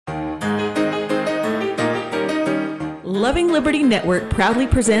Loving Liberty Network proudly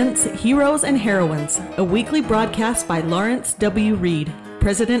presents Heroes and Heroines, a weekly broadcast by Lawrence W. Reed,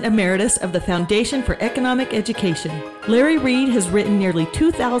 President Emeritus of the Foundation for Economic Education. Larry Reed has written nearly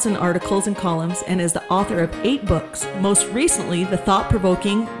 2,000 articles and columns and is the author of 8 books. Most recently, the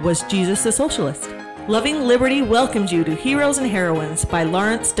thought-provoking Was Jesus a Socialist? Loving Liberty welcomes you to Heroes and Heroines by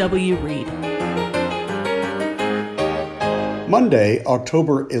Lawrence W. Reed. Monday,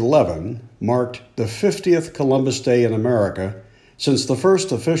 October 11, marked the 50th Columbus Day in America since the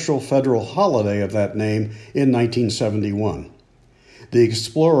first official federal holiday of that name in 1971. The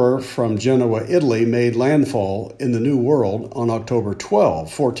explorer from Genoa, Italy, made landfall in the New World on October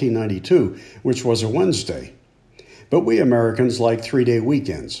 12, 1492, which was a Wednesday. But we Americans like 3-day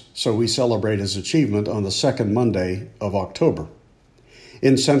weekends, so we celebrate his achievement on the second Monday of October.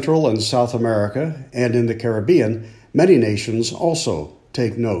 In Central and South America and in the Caribbean, many nations also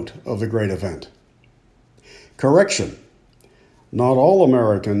take note of the great event. Correction. Not all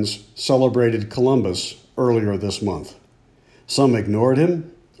Americans celebrated Columbus earlier this month. Some ignored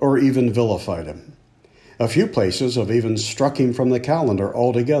him or even vilified him. A few places have even struck him from the calendar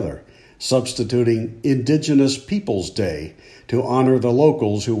altogether, substituting Indigenous Peoples Day to honor the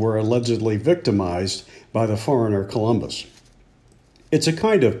locals who were allegedly victimized by the foreigner Columbus. It's a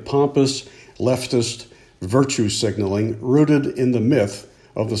kind of pompous, leftist virtue signaling rooted in the myth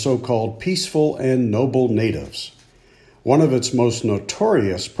of the so-called peaceful and noble natives. One of its most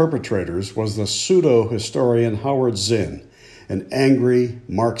notorious perpetrators was the pseudo-historian Howard Zinn, an angry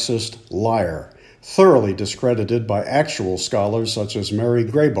Marxist liar, thoroughly discredited by actual scholars such as Mary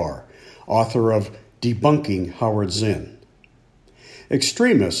Grabar, author of Debunking Howard Zinn.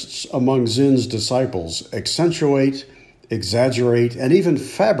 Extremists among Zinn's disciples accentuate, exaggerate, and even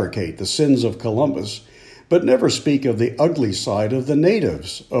fabricate the sins of Columbus, but never speak of the ugly side of the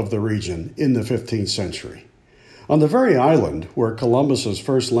natives of the region in the 15th century. On the very island where Columbus's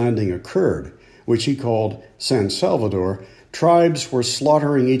first landing occurred, which he called San Salvador, tribes were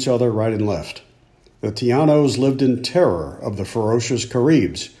slaughtering each other right and left. The Tianos lived in terror of the ferocious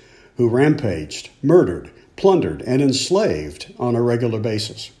Caribs, who rampaged, murdered, plundered, and enslaved on a regular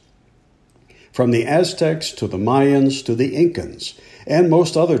basis. From the Aztecs to the Mayans to the Incans, and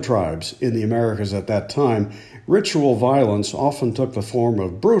most other tribes in the Americas at that time, ritual violence often took the form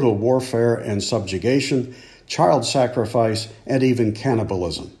of brutal warfare and subjugation, child sacrifice, and even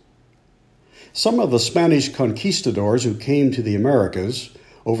cannibalism. Some of the Spanish conquistadors who came to the Americas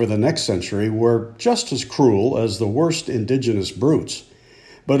over the next century were just as cruel as the worst indigenous brutes,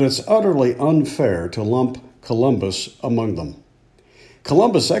 but it's utterly unfair to lump Columbus among them.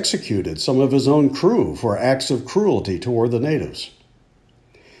 Columbus executed some of his own crew for acts of cruelty toward the natives.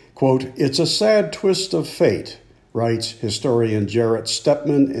 Quote, "It's a sad twist of fate," writes historian Jarrett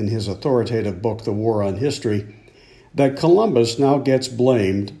Stepman in his authoritative book, The War on History, "that Columbus now gets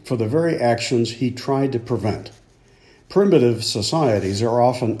blamed for the very actions he tried to prevent. Primitive societies are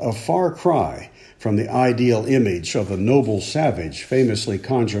often a far cry from the ideal image of the noble savage famously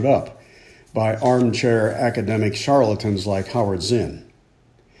conjured up by armchair academic charlatans like Howard Zinn.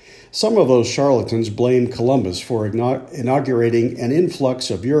 Some of those charlatans blame Columbus for inaugurating an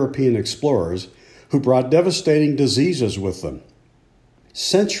influx of European explorers who brought devastating diseases with them,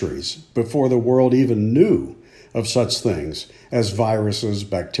 centuries before the world even knew of such things as viruses,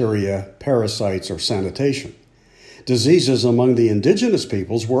 bacteria, parasites, or sanitation. Diseases among the indigenous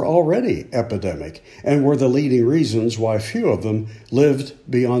peoples were already epidemic and were the leading reasons why few of them lived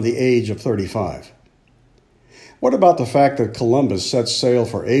beyond the age of 35. What about the fact that Columbus set sail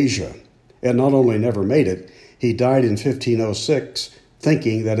for Asia and not only never made it, he died in 1506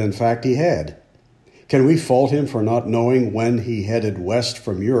 thinking that in fact he had? Can we fault him for not knowing when he headed west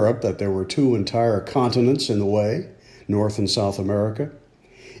from Europe that there were 2 entire continents in the way, North and South America?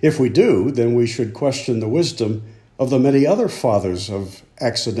 If we do, then we should question the wisdom of the many other fathers of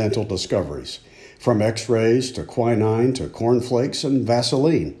accidental discoveries, from X-rays to quinine to cornflakes and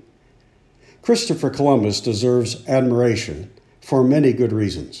Vaseline. Christopher Columbus deserves admiration for many good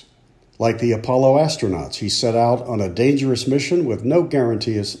reasons. Like the Apollo astronauts, he set out on a dangerous mission with no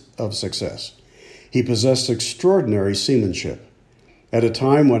guarantee of success. He possessed extraordinary seamanship. At a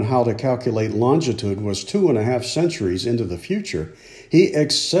time when how to calculate longitude was 2.5 centuries into the future, he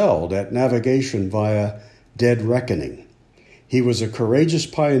excelled at navigation via dead reckoning. He was a courageous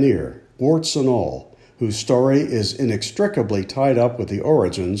pioneer, warts and all, whose story is inextricably tied up with the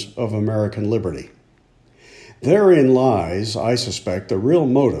origins of American liberty. Therein lies, I suspect, the real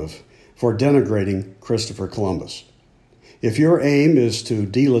motive for denigrating Christopher Columbus. If your aim is to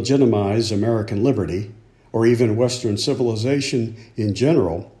delegitimize American liberty, or even Western civilization in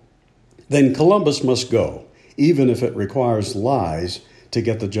general, then Columbus must go, even if it requires lies to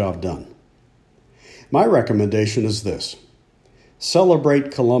get the job done. My recommendation is this: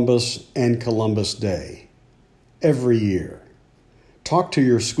 celebrate Columbus and Columbus Day every year. Talk to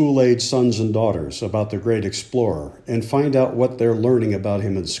your school-age sons and daughters about the great explorer and find out what they're learning about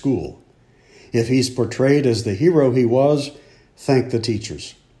him in school. If he's portrayed as the hero he was, thank the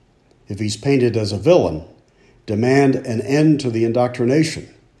teachers. If he's painted as a villain, demand an end to the indoctrination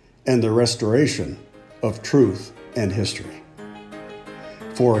and the restoration of truth and history.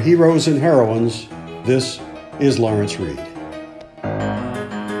 For Heroes and Heroines, this is Lawrence Reed.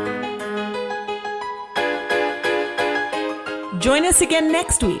 Join us again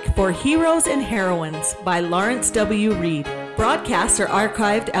next week for Heroes and Heroines by Lawrence W. Reed. Broadcasts are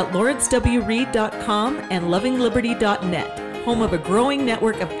archived at lawrencewreed.com and lovingliberty.net, home of a growing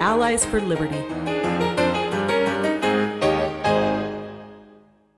network of allies for liberty.